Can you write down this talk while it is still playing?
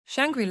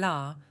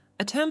Shangri-La,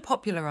 a term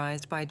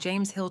popularized by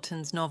James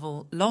Hilton's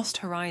novel Lost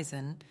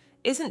Horizon,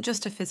 isn't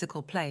just a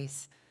physical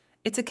place.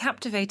 It's a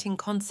captivating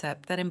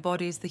concept that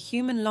embodies the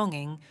human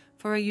longing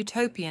for a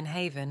utopian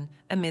haven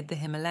amid the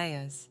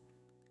Himalayas.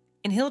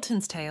 In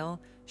Hilton's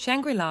tale,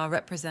 Shangri-La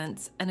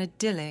represents an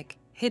idyllic,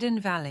 hidden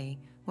valley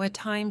where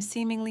time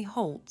seemingly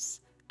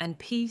halts and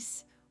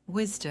peace,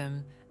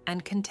 wisdom,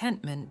 and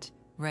contentment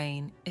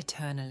reign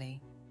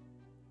eternally.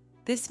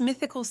 This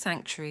mythical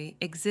sanctuary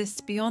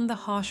exists beyond the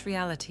harsh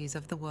realities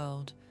of the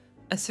world,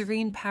 a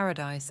serene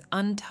paradise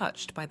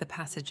untouched by the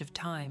passage of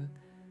time.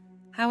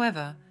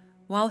 However,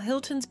 while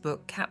Hilton's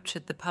book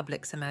captured the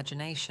public's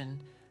imagination,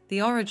 the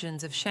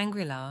origins of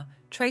Shangri-La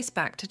trace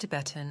back to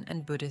Tibetan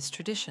and Buddhist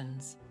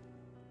traditions.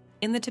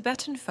 In the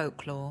Tibetan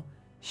folklore,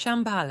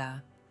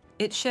 Shambhala,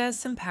 it shares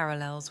some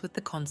parallels with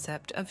the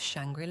concept of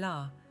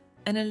Shangri-La,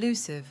 an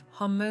elusive,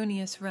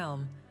 harmonious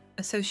realm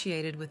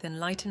associated with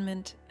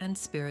enlightenment and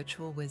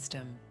spiritual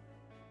wisdom.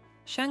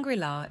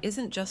 Shangri-La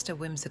isn't just a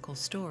whimsical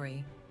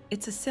story,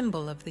 it's a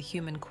symbol of the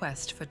human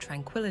quest for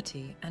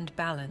tranquility and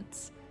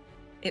balance.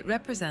 It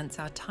represents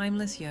our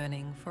timeless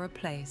yearning for a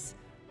place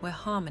where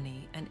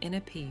harmony and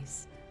inner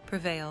peace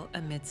prevail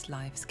amidst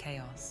life's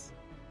chaos.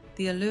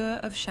 The allure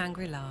of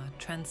Shangri-La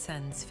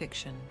transcends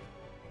fiction.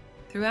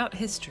 Throughout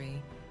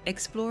history,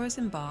 explorers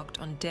embarked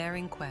on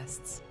daring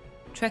quests,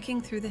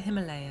 trekking through the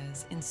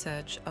Himalayas in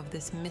search of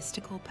this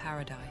mystical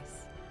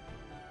paradise.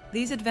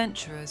 These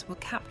adventurers were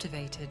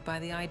captivated by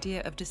the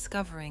idea of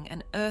discovering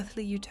an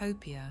earthly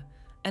utopia,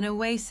 an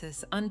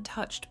oasis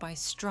untouched by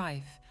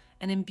strife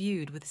and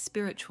imbued with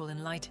spiritual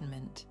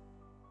enlightenment.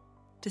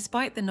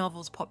 Despite the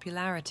novel's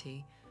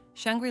popularity,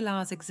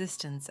 Shangri-La's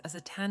existence as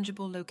a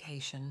tangible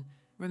location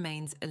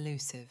remains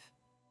elusive.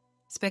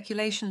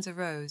 Speculations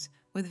arose,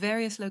 with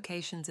various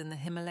locations in the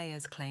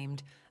Himalayas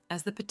claimed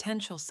as the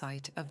potential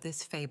site of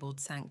this fabled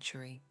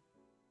sanctuary.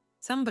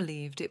 Some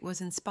believed it was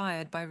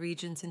inspired by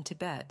regions in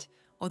Tibet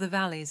or the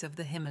valleys of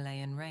the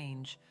Himalayan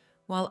range,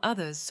 while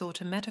others sought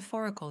a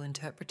metaphorical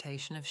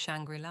interpretation of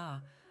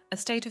Shangri-La, a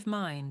state of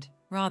mind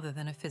rather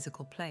than a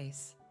physical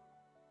place.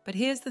 But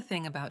here's the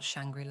thing about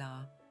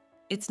Shangri-La.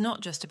 It's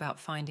not just about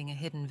finding a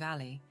hidden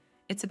valley,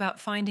 it's about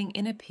finding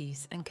inner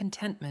peace and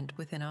contentment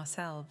within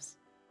ourselves.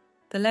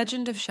 The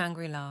legend of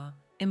Shangri-La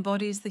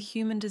embodies the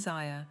human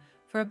desire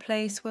for a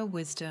place where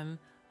wisdom,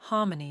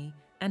 harmony,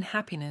 and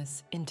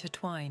happiness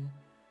intertwine,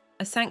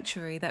 a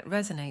sanctuary that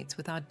resonates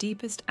with our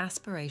deepest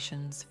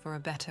aspirations for a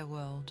better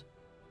world.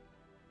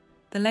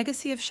 The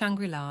legacy of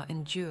Shangri-La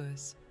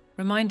endures,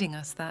 reminding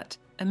us that,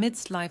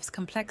 amidst life's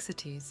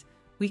complexities,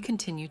 we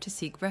continue to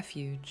seek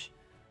refuge,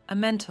 a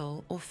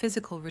mental or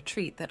physical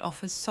retreat that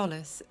offers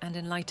solace and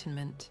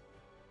enlightenment.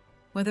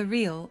 Whether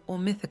real or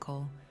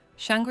mythical,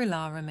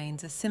 Shangri-La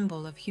remains a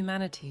symbol of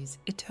humanity's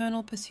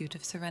eternal pursuit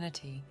of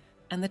serenity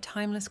and the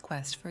timeless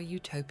quest for a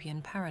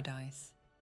utopian paradise.